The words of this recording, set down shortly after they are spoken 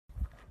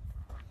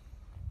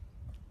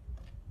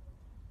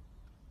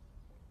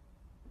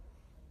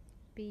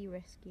bee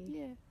rescue.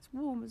 Yeah, it's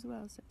warm as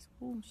well, so it's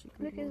warm sugary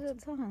Look at water.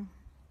 the tongue.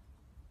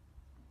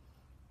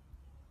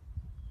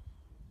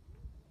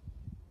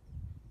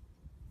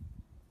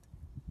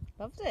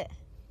 Loves it.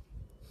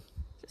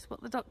 Just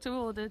what the doctor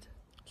ordered.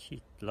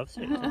 She loves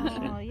it,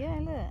 doesn't Oh, yeah,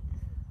 look.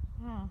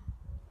 Wow.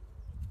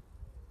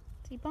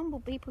 See,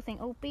 people think,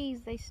 oh,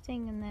 bees, they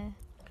sting and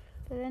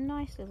but they're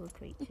nice little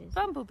creatures.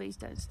 Bumblebees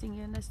don't sting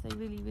you unless they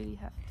really, really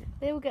have to.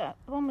 They will get.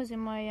 One was in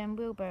my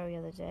wheelbarrow the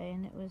other day,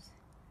 and it was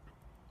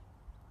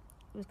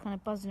kind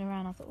of buzzing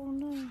around. I thought, oh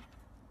no,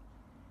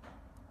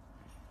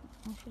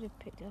 I should have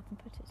picked it up and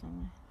put it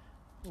somewhere.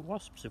 Well,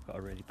 wasps have got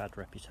a really bad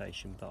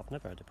reputation, but I've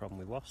never had a problem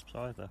with wasps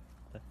either.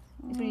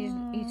 It's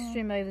when you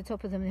swim over the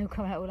top of them, they'll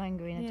come out all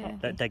angry and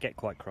attack you. They get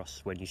quite cross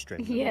when you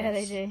string them. Yeah,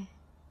 yes. they do.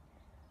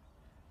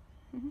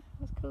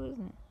 That's cool,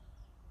 isn't it?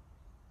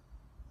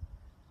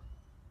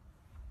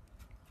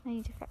 Now you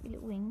need to flap your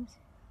little wings.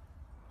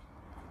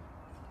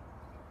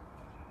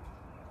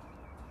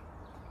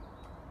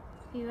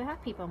 Are you a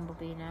happy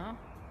bumblebee now?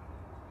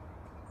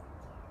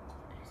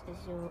 It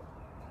says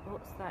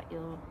what's that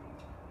you're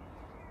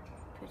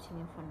putting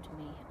in front of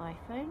me?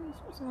 iPhones?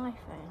 What's an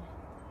iPhone?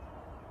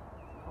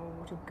 Oh,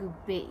 what a good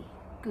bee.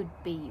 Good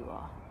bee you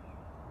are.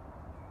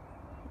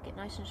 Get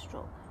nice and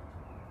strong.